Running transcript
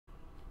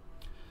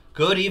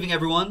Good evening,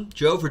 everyone.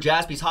 Joe for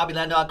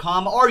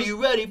JaspysHobbyland.com. Are you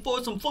ready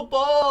for some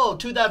football?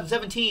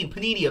 2017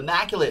 Panini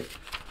Immaculate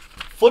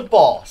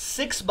Football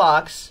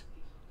 6-box.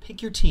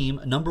 Pick your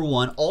team, number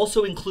 1.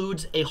 Also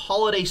includes a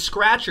holiday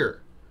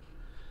scratcher.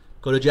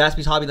 Go to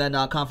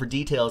JaspysHobbyland.com for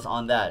details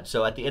on that.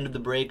 So at the end of the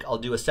break, I'll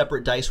do a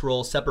separate dice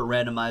roll, separate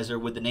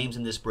randomizer with the names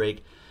in this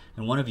break,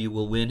 and one of you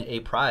will win a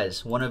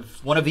prize. One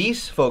of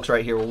these folks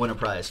right here will win a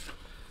prize.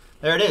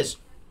 There it is.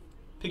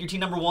 Pick your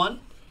team, number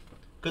 1.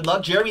 Good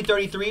luck.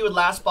 Jeremy33 with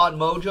Last Spot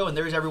Mojo, and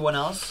there's everyone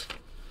else.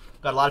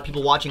 Got a lot of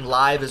people watching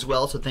live as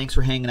well, so thanks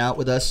for hanging out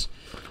with us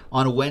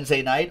on a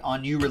Wednesday night,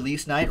 on new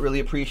release night. Really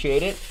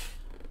appreciate it.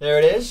 There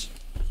it is.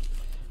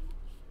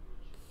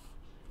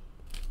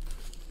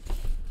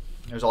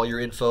 There's all your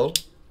info.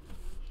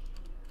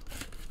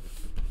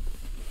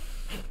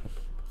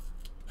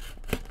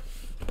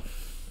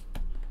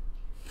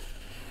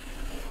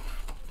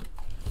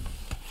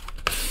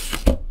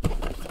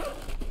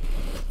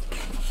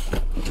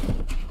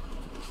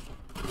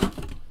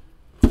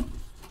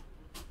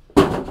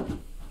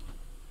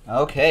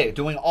 Okay,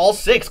 doing all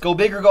 6. Go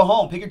big or go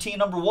home. Pick your team,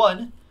 number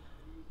 1.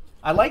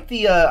 I like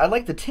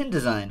the tin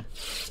design.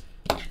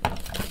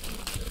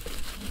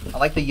 I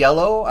like the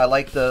yellow. I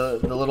like the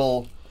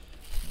little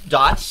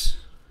dots,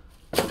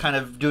 kind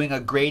of doing a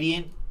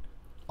gradient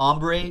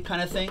ombre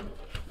kind of thing.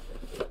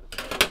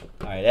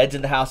 All right, Ed's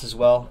in the house as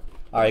well.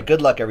 All right,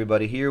 good luck,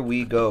 everybody. Here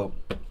we go.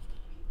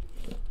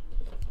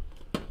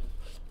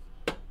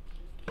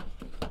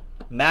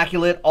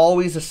 Immaculate,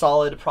 always a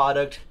solid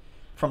product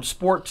from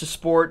sport to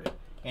sport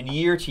and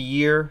year to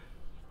year.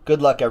 Good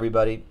luck,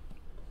 everybody.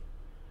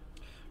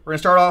 We're going to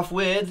start off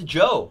with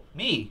Joe,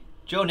 me.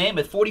 Joe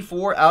Namath,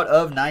 44 out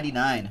of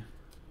 99.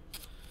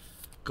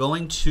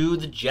 Going to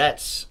the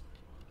Jets.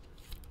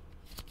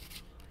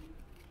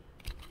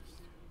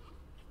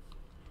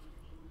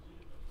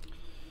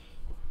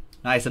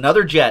 Nice,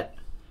 another Jet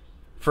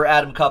for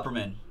Adam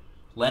Kupperman.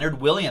 Leonard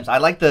Williams. I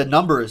like the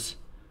numbers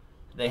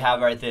they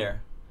have right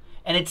there.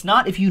 And it's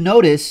not, if you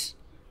notice,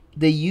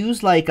 they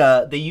use like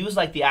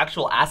the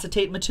actual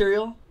acetate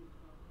material,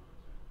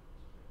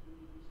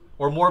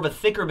 or more of a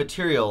thicker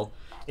material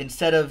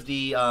instead of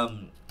the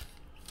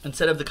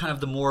kind of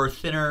the more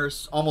thinner,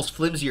 almost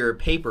flimsier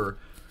paper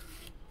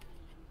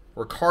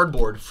or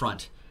cardboard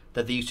front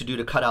that they used to do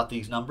to cut out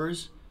these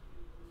numbers.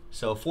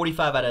 So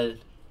 45 out of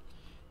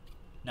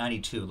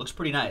 92. Looks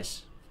pretty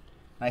nice.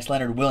 Nice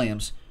Leonard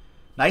Williams.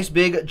 Nice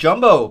big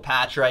jumbo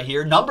patch right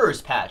here.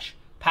 Numbers patch.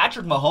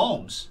 Patrick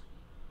Mahomes.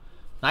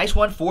 Nice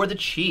one for the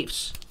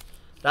Chiefs.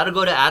 That'll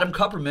go to Adam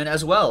Kupperman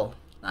as well.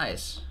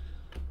 Nice.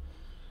 I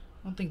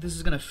don't think this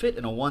is going to fit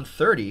in a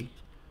 130.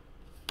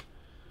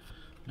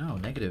 No,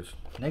 negative.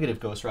 Negative,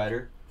 Ghost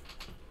Rider.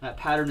 That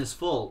pattern is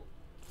full.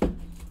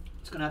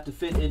 It's going to have to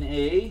fit in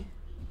a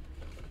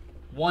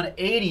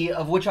 180,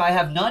 of which I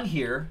have none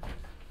here.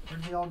 Where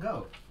did they all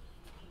go?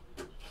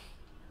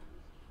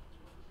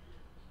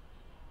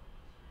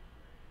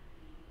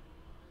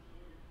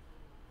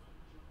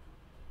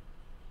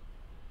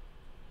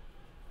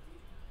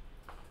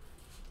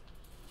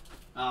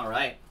 All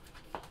right.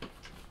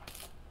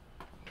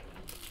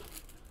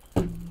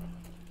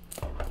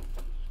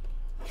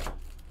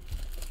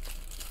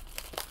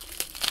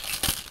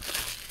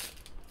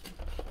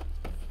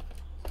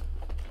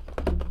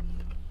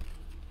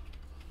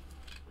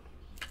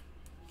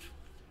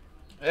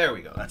 There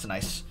we go. That's a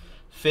nice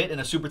fit in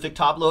a super thick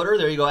top loader.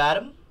 There you go,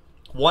 Adam.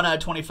 1 out of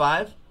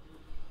 25.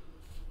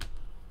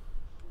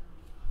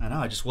 I know,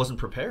 I just wasn't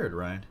prepared,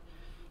 Ryan.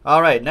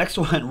 All right, next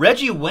one.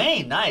 Reggie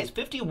Wayne. Nice.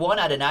 51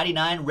 out of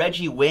 99.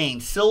 Reggie Wayne.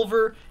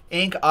 Silver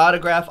ink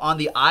autograph on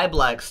the eye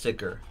black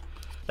sticker.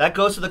 That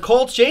goes to the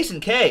Colts. Jason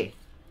K.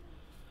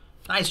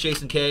 Nice,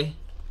 Jason K.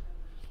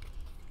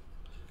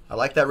 I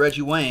like that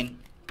Reggie Wayne.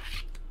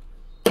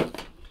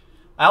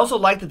 I also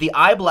like that the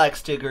eye black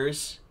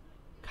stickers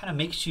kind of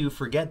makes you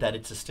forget that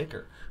it's a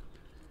sticker.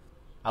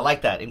 I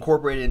like that.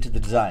 Incorporated into the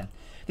design.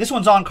 This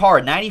one's on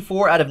card.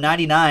 94 out of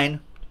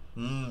 99.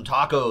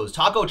 Tacos.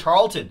 Taco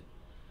Charlton.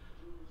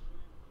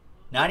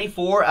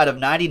 94 out of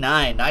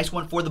 99. Nice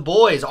one for the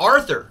boys.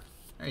 Arthur.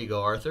 There you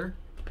go, Arthur.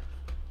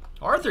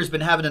 Arthur's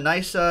been having a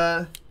nice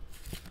a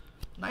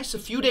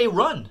few day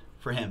run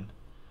for him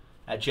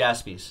at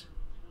Jaspys.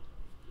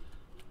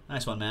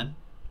 Nice one, man.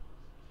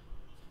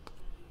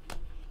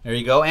 There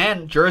you go.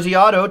 And Jersey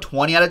Auto,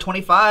 20 out of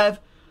 25.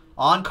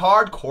 On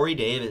card, Corey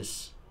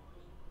Davis.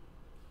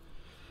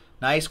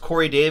 Nice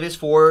Corey Davis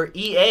for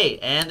EA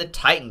and the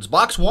Titans.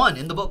 Box 1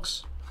 in the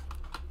books.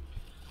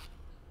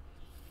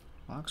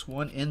 Box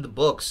 1 in the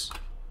books.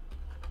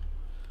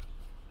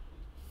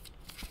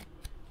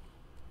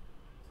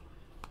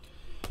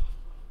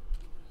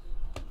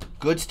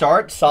 Good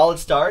start. Solid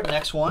start.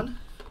 Next one.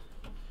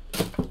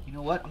 You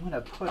know what? I'm going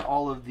to put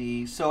all of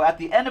these. So at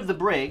the end of the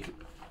break,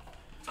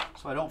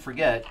 so I don't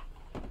forget,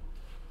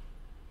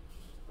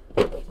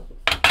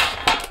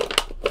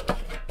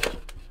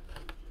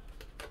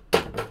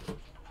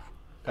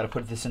 got to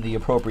put this in the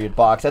appropriate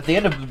box. At the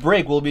end of the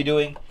break, we'll be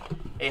doing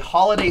a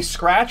holiday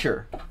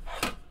scratcher.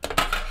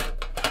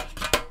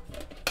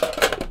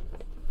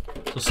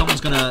 So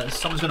someone's gonna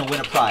win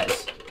a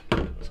prize.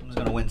 Someone's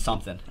gonna win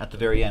something at the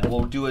very end.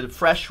 We'll do a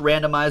fresh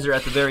randomizer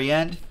at the very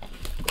end,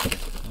 and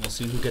we'll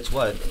see who gets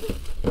what.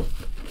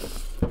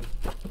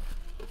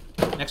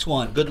 Next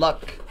one. Good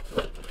luck.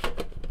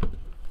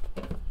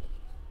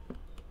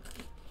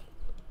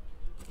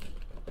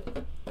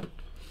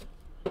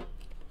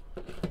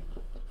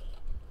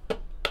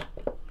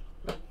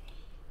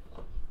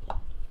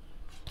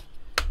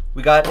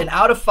 We got an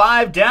out of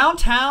 5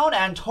 downtown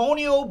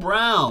Antonio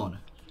Brown.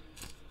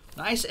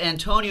 Nice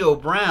Antonio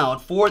Brown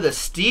for the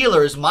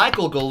Steelers.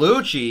 Michael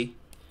Gallucci.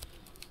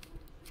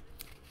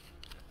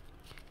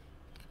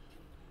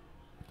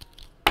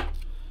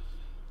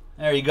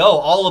 There you go.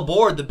 All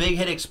aboard the Big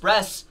Hit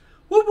Express.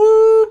 Whoop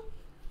whoop.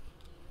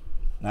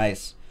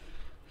 Nice.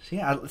 See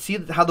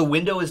how the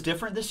window is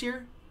different this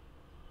year?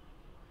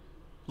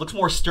 Looks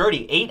more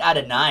sturdy. 8 out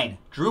of 9.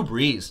 Drew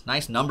Brees.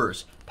 Nice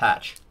numbers.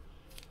 Patch.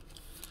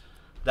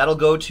 That'll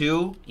go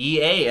to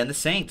EA and the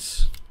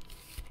Saints.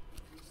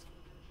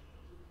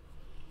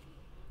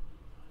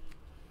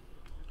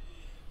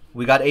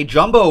 We got a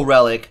jumbo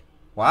relic.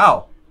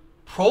 Wow.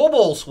 Pro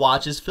Bowl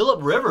swatches.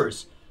 Phillip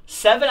Rivers.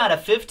 7 out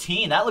of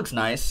 15. That looks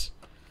nice.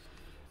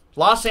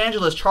 Los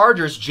Angeles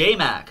Chargers.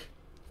 J-Mac.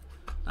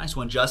 Nice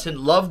one,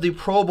 Justin. Love the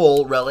Pro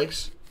Bowl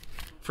relics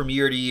from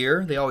year to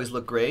year. They always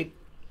look great.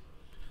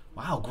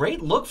 Wow,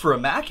 great look for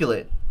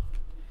Immaculate.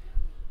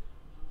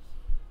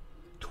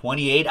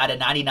 28 out of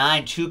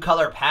 99,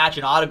 2-color patch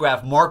and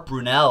autograph, Mark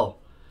Brunell.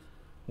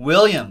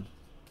 William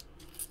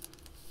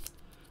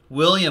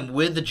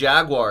with the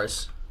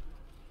Jaguars.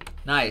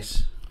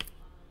 Nice.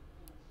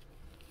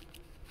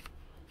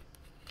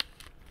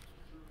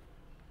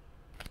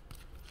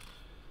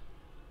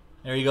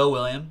 There you go,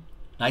 William.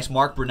 Nice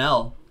Mark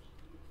Brunell.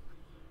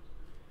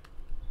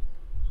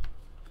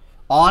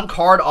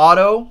 On-card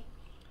auto,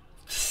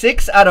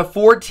 6 out of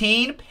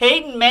 14,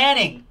 Peyton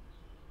Manning.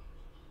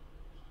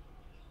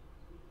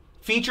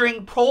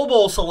 Featuring Pro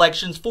Bowl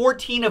selections,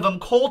 14 of them,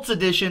 Colts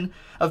edition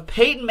of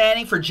Peyton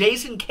Manning for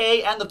Jason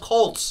K and the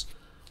Colts.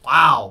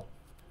 Wow.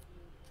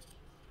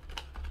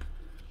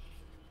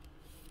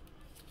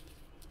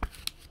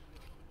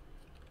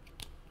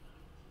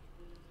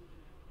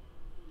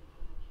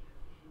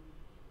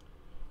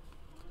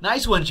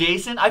 Nice one,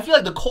 Jason. I feel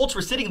like the Colts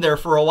were sitting there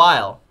for a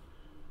while.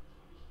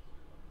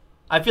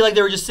 I feel like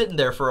they were just sitting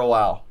there for a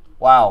while.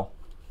 Wow.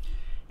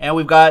 And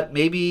we've got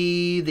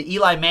maybe the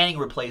Eli Manning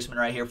replacement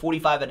right here.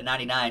 45 out of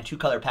 99.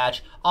 2-color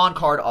patch.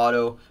 On-card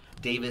auto.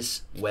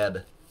 Davis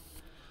Webb.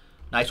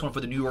 Nice one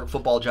for the New York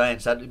Football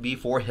Giants. That would be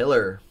for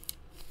Hiller.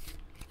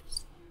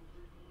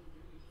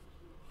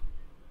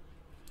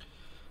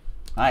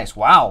 Nice.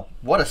 Wow.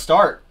 What a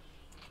start.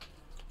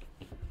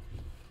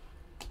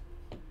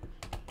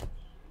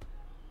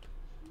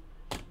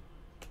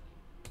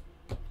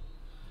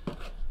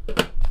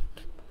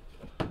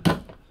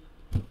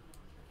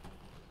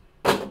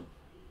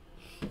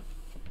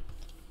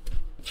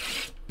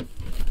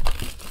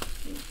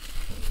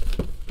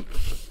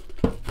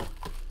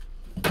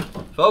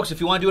 Folks,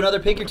 if you want to do another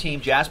pick your team,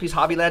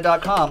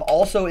 JaspysHobbyland.com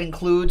also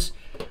includes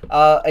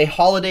a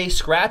holiday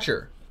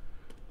scratcher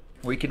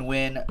where you can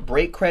win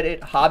break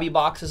credit, hobby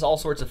boxes, all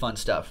sorts of fun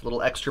stuff.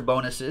 Little extra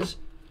bonuses,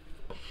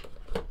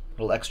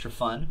 little extra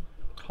fun.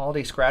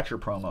 Holiday scratcher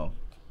promo.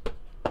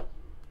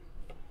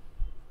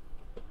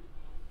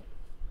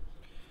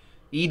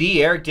 ED,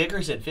 Eric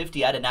Dickerson,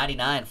 50 out of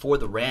 99 for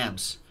the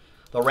Rams.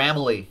 The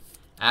Ramley,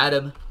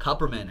 Adam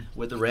Kupperman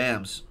with the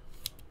Rams.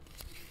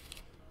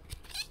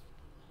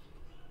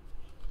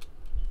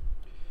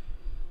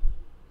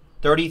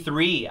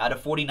 $33 out of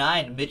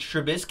 49, Mitch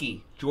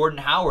Trubisky, Jordan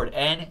Howard,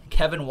 and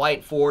Kevin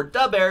White for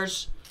the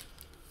Bears.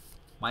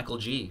 Michael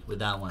G with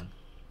that one.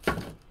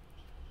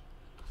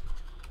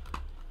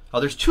 Oh,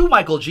 there's 2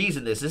 Michael G's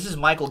in this. This is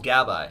Michael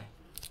Gabai.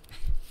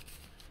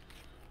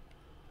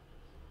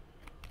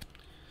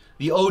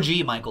 The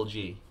OG Michael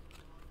G.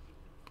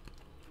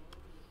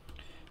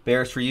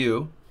 Bears for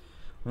you.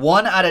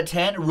 1 out of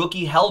 10,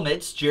 rookie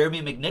helmets,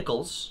 Jeremy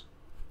McNichols.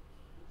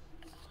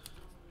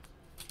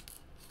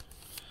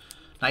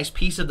 Nice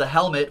piece of the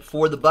helmet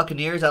for the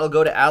Buccaneers. That'll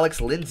go to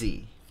Alex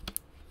Lindsay.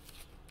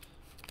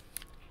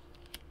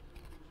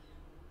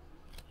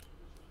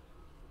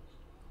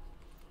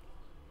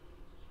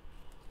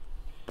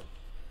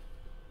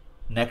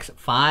 Next,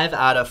 5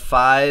 out of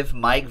 5,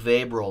 Mike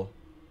Vrabel.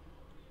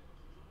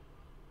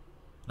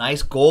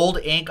 Nice gold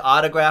ink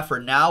autograph for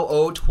now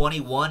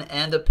 021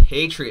 and the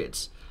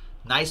Patriots.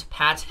 Nice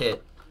Pats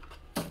hit.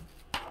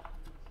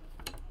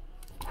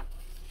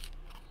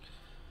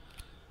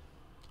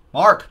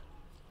 Mark.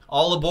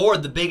 All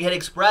aboard the Big Hit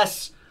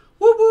Express.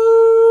 Whoop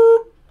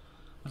whoop.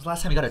 When's the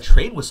last time you got a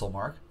train whistle,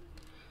 Mark?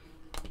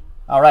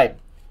 All right.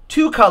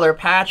 2-color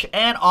patch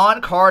and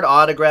on-card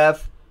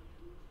autograph.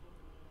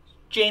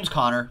 James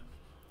Conner.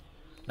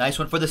 Nice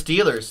one for the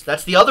Steelers.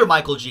 That's the other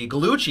Michael G.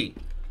 Gallucci.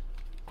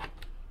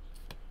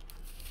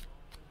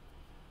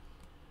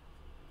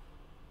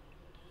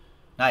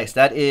 Nice.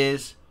 That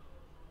is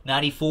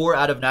 94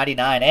 out of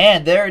 99.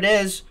 And there it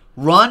is.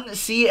 Run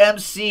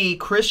CMC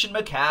Christian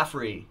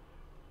McCaffrey.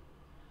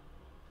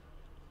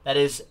 That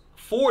is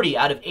 40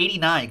 out of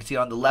 89. You can see it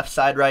on the left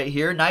side right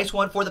here. Nice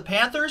one for the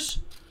Panthers.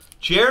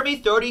 Jeremy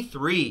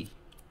 33.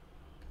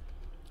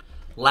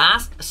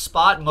 Last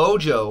spot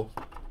mojo.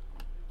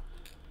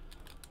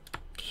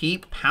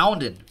 Keep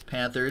pounding,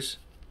 Panthers.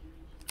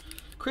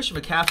 Christian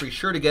McCaffrey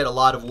sure to get a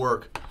lot of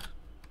work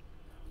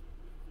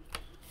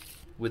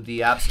with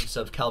the absence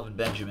of Kelvin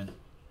Benjamin.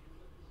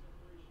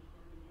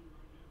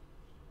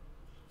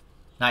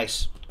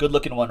 Nice. Good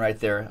looking one right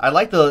there. I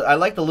like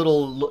the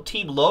little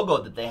team logo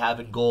that they have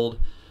in gold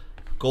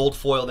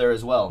foil there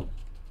as well.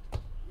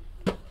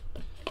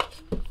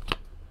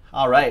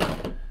 All right.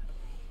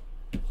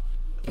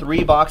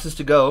 3 boxes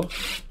to go.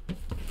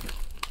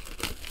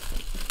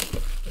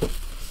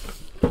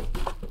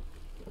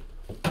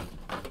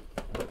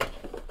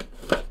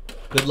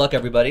 Good luck,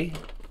 everybody.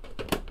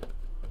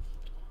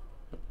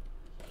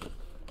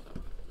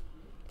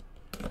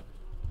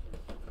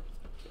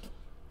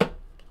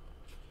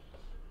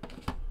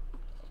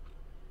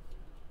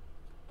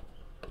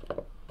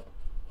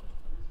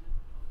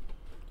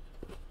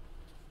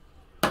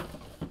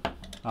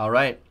 All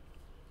right.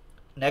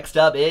 Next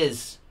up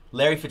is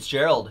Larry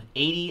Fitzgerald,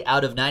 80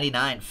 out of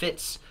 99.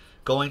 Fitz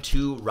going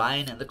to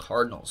Ryan and the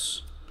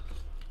Cardinals.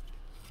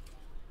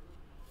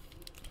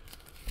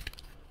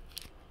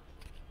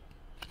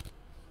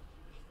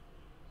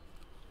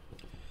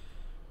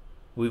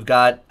 We've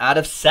got out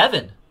of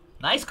 7.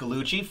 Nice,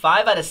 Galucci.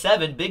 5 out of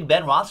 7. Big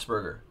Ben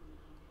Roethlisberger.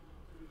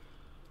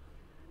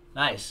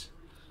 Nice.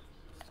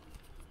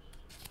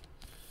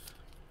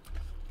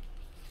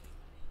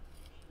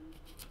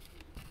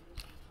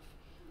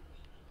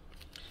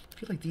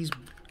 I feel like these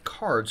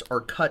cards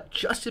are cut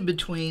just in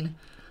between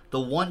the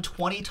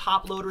 120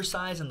 top loader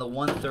size and the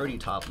 130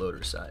 top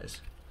loader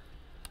size.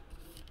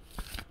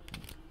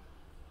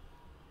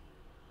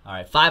 All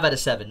right, 5 out of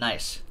 7.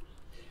 Nice.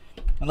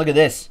 And look at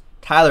this.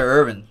 Tyler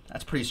Ervin.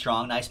 That's pretty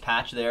strong. Nice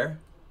patch there.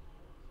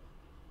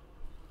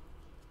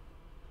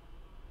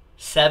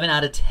 7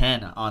 out of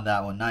 10 on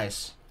that one.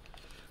 Nice.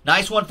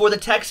 Nice one for the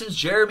Texans.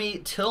 Jeremy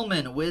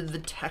Tillman with the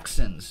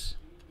Texans.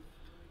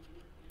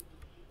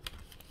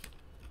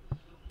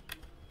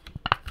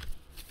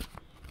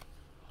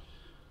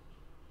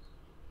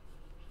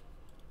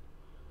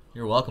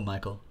 You're welcome,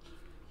 Michael.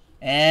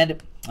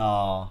 And,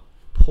 oh,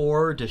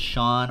 poor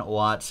Deshaun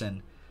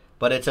Watson.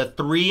 But it's a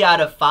 3 out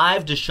of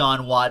 5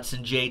 Deshaun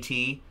Watson,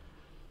 JT.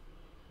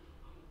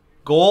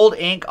 Gold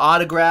ink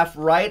autograph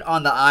right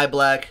on the eye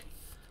black.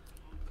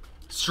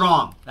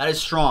 Strong. That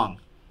is strong.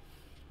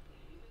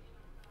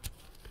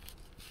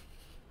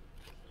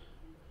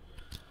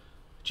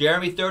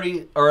 Jeremy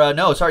Tillman.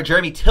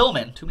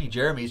 Too many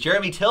Jeremys.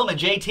 Jeremy Tillman,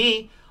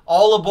 JT.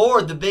 All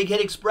aboard the Big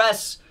Hit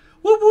Express.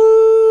 Whoop,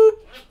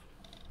 whoop.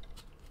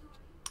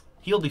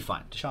 He'll be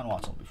fine. Deshaun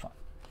Watson will be fine.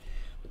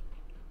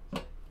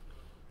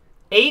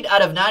 8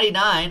 out of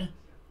 99,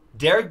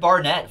 Derek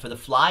Barnett for the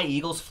Fly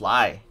Eagles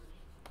Fly.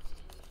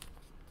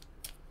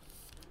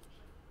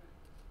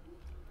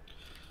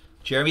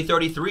 Jeremy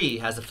 33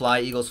 has the Fly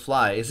Eagles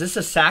Fly. Is this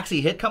a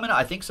Saxy hit coming out?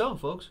 I think so,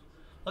 folks.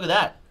 Look at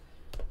that.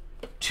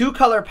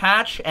 2-color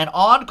patch and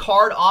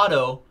on-card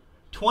auto,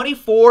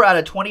 24 out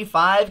of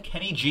 25,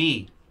 Kenny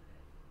G.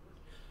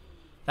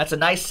 That's a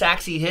nice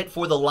Saxy hit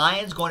for the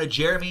Lions, going to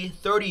Jeremy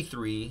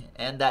 33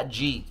 and that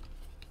G.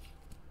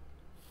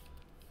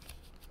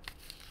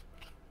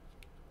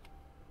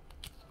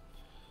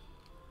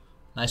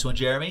 Nice one,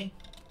 Jeremy.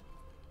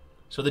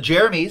 So the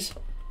Jeremys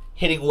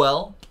hitting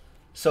well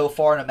so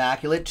far in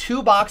Immaculate.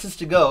 2 boxes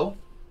to go.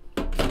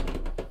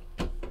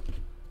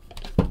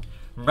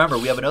 Remember,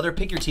 we have another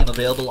Pick Your Team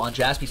available on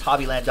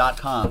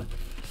JaspysHobbyland.com.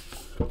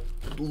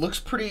 Looks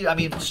pretty, I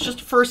mean, it's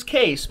just first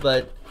case,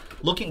 but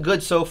looking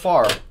good so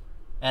far.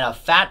 And a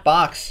fat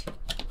box.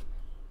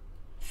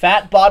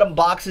 Fat bottom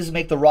boxes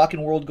make the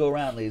rockin' world go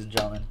round, ladies and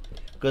gentlemen.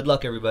 Good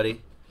luck,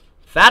 everybody.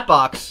 Fat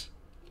box.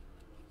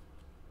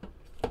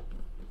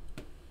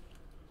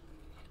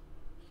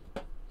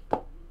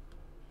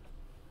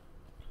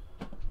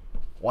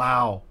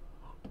 Wow.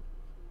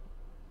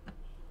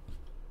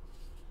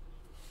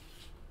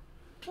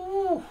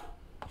 Ooh.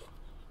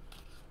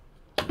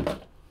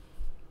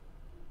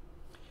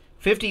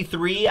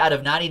 53 out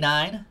of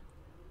 99.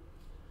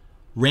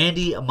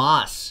 Randy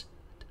Moss.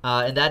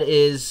 And that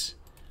is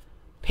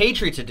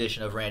Patriots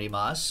edition of Randy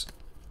Moss.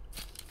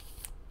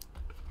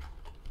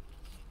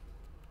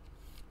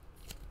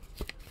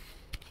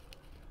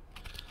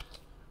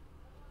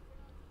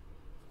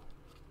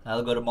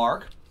 That'll go to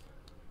Mark.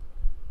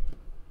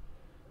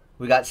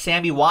 We got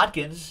Sammy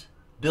Watkins,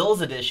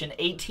 Bills edition,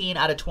 18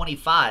 out of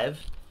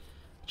 25.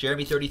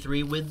 Jeremy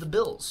 33 with the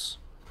Bills.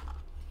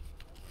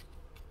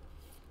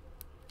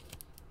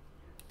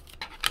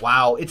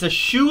 Wow, it's a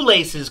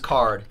shoelaces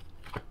card.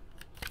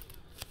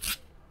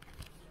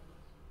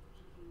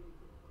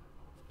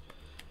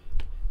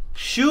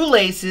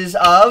 Shoelaces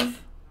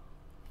of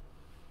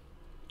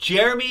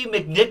Jeremy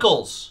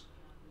McNichols.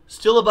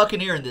 Still a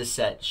Buccaneer in this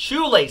set.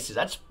 Shoelaces.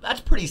 That's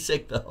pretty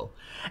sick, though.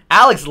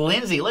 Alex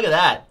Lindsay, look at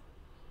that.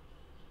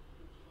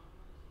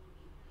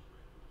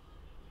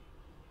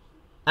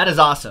 That is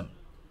awesome.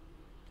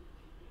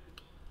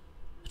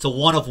 It's a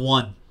 1 of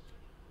 1.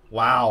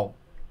 Wow.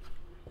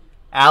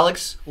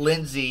 Alex,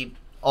 Lindsay,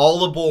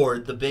 all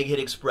aboard the Big Hit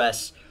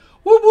Express.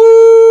 Whoop,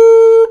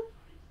 whoop.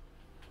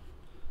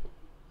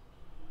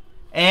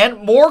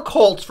 And more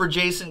Colts for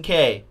Jason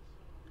K.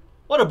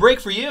 What a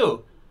break for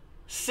you.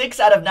 6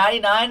 out of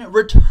 99.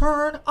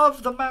 Return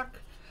of the Mac.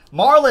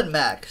 Marlon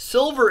Mack.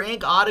 Silver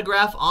ink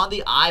autograph on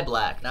the eye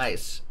black.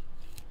 Nice.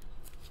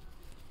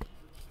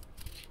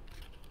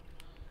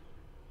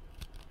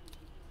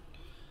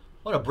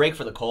 What a break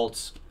for the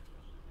Colts.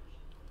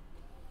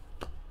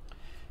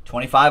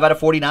 25 out of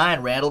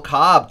 49. Randall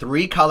Cobb.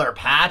 3-color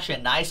patch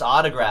and nice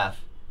autograph.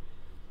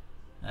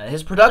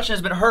 His production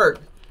has been hurt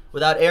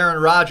without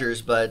Aaron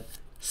Rodgers, but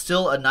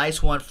still a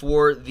nice one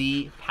for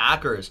the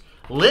Packers.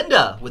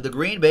 Linda with the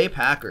Green Bay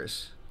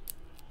Packers.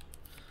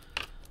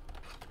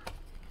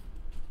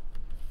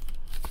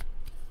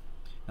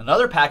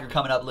 Another Packer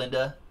coming up,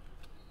 Linda.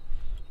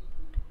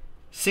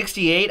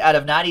 68 out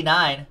of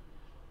 99.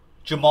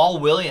 Jamal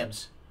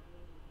Williams.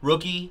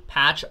 Rookie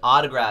patch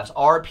autographs.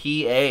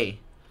 RPA.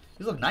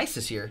 These look nice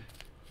this year.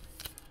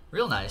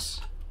 Real nice.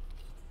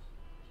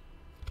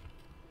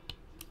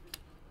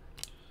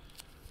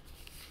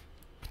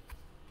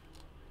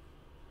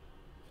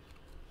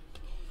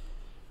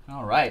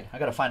 All right. I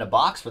got to find a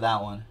box for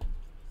that one.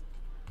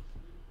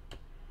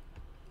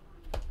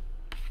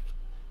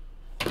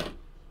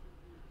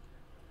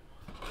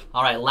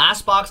 All right,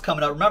 last box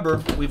coming up.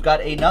 Remember, we've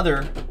got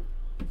another.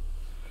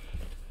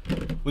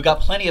 We've got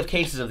plenty of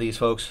cases of these,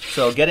 folks.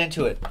 So get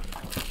into it.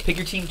 Pick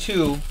your team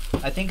 2,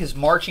 I think, is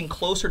marching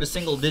closer to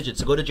single digits.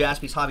 So go to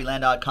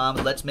JaspysHobbyland.com.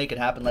 Let's make it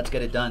happen. Let's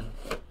get it done.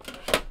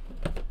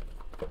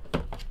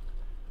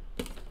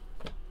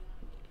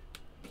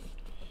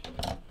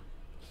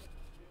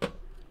 All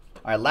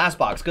right, last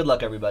box. Good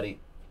luck, everybody.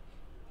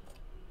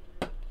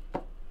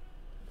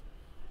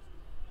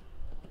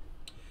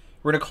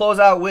 We're going to close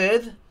out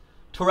with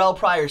Terrell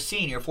Pryor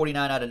Sr.,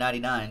 49 out of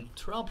 99.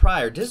 Terrell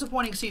Pryor,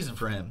 disappointing season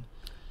for him.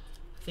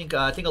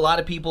 I think a lot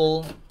of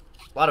people,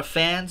 a lot of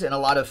fans, and a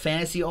lot of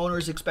fantasy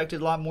owners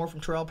expected a lot more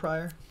from Terrell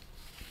Pryor.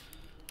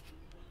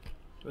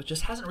 It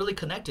just hasn't really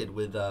connected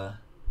with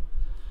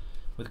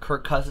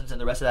Kirk Cousins and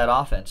the rest of that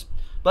offense.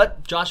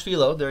 But Josh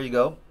Philo, there you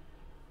go.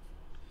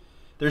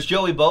 There's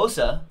Joey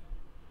Bosa,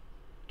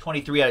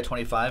 23 out of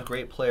 25.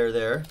 Great player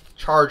there.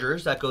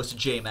 Chargers, that goes to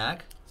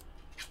J-Mac.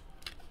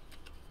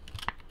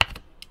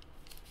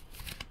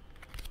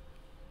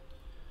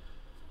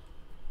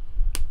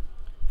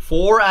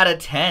 Four out of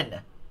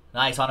 10.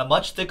 Nice. On a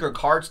much thicker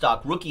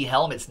cardstock. Rookie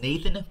helmets.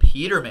 Nathan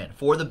Peterman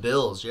for the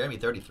Bills. Jeremy,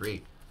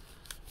 33.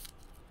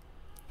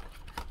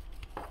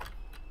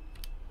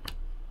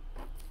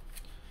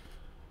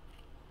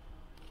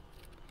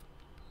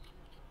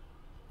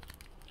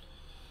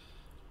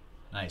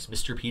 Nice.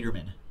 Mr.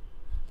 Peterman.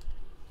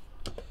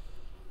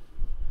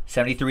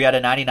 73 out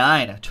of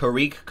 99.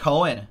 Tariq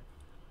Cohen.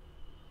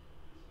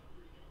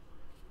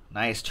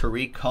 Nice.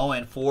 Tariq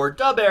Cohen for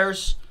the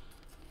Bears.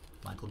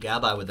 Michael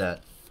Gabby with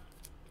that.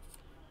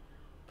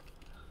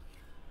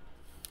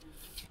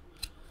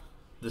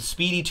 The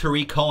speedy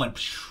Tariq Cohen.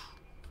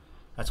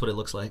 That's what it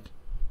looks like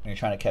when you're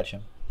trying to catch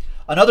him.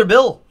 Another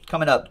Bill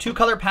coming up.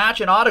 2-color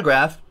patch and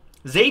autograph.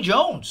 Zay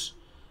Jones.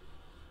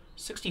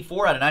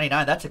 64 out of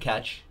 99. That's a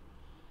catch.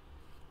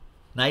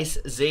 Nice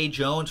Zay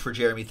Jones for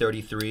Jeremy,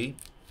 33.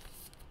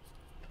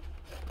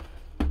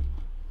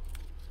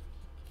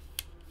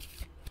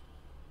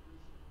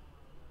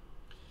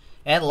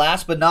 And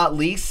last but not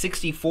least,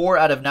 64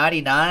 out of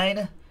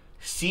 99,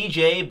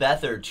 CJ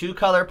Beathard.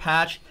 2-color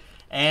patch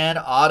and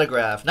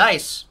autograph.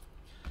 Nice.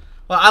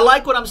 Well, I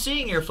like what I'm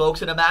seeing here,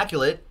 folks, in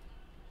Immaculate.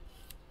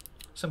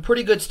 Some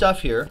pretty good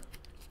stuff here.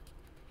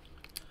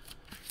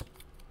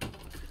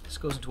 This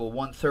goes into a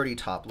 130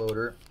 top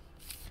loader.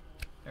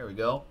 There we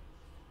go.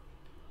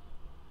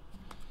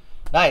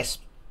 Nice.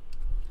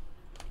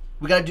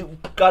 We got a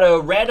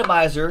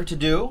randomizer to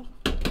do.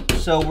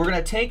 So we're going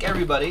to take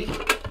everybody.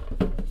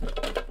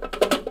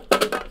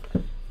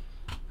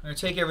 We're going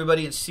to take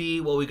everybody and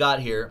see what we got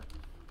here.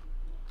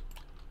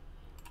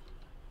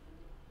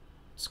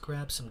 Let's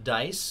grab some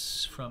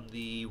dice from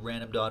the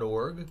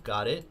random.org.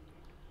 Got it.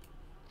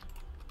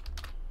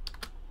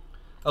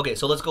 Okay,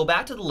 so let's go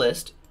back to the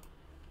list.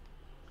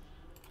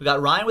 We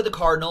got Ryan with the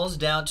Cardinals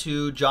down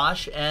to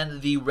Josh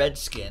and the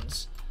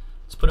Redskins.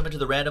 Let's put them into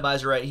the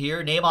randomizer right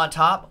here. Name on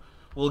top.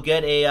 We'll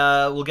get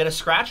a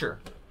scratcher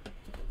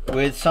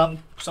with some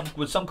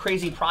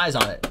crazy prize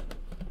on it.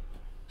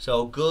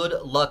 So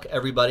good luck,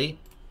 everybody.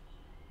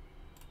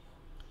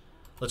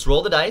 Let's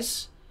roll the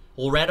dice.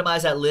 We'll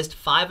randomize that list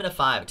 5 and a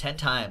 5, 10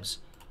 times.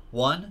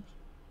 1,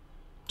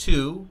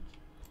 2,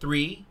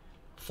 3,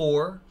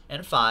 4,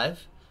 and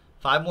 5.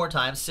 5 more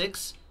times.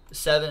 6,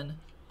 7,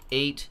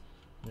 8,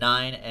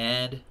 9,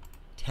 and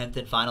 10th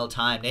and final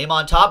time. Name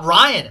on top,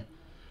 Ryan.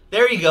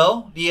 There you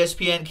go, the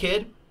ESPN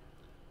kid.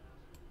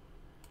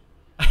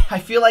 I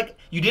feel like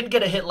you didn't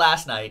get a hit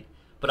last night,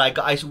 but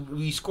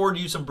we scored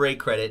you some break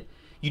credit.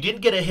 You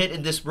didn't get a hit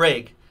in this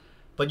break,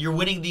 but you're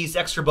winning these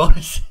extra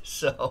bonuses,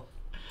 so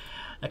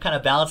that kind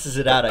of balances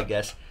it out, I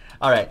guess.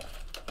 All right.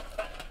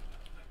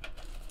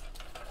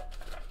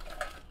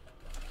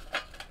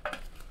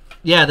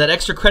 Yeah, that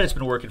extra credit's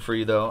been working for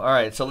you, though. All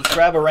right, so let's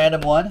grab a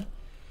random one.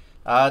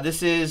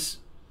 This is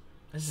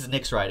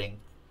Nick's writing.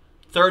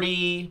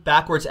 30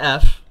 backwards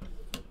F.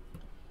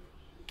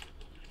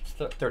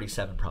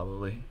 37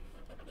 probably.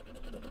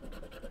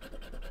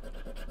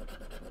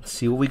 Let's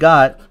see what we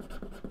got.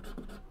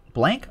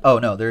 Blank? Oh,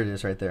 no, there it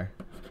is right there.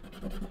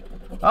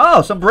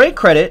 Oh, some break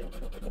credit.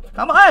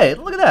 How much?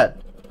 Look at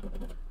that.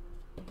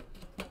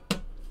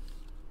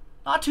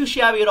 Not too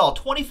shabby at all.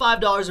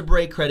 $25 of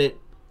break credit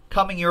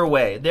coming your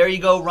way. There you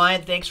go,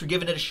 Ryan. Thanks for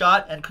giving it a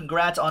shot, and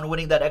congrats on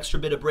winning that extra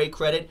bit of break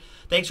credit.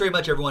 Thanks very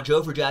much, everyone.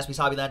 Joe for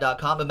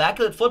JaspysHobbyland.com.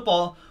 Immaculate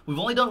Football. We've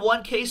only done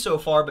one case so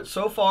far, but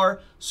so far,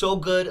 so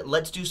good.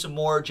 Let's do some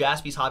more.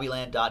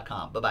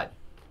 JaspysHobbyland.com. Bye-bye.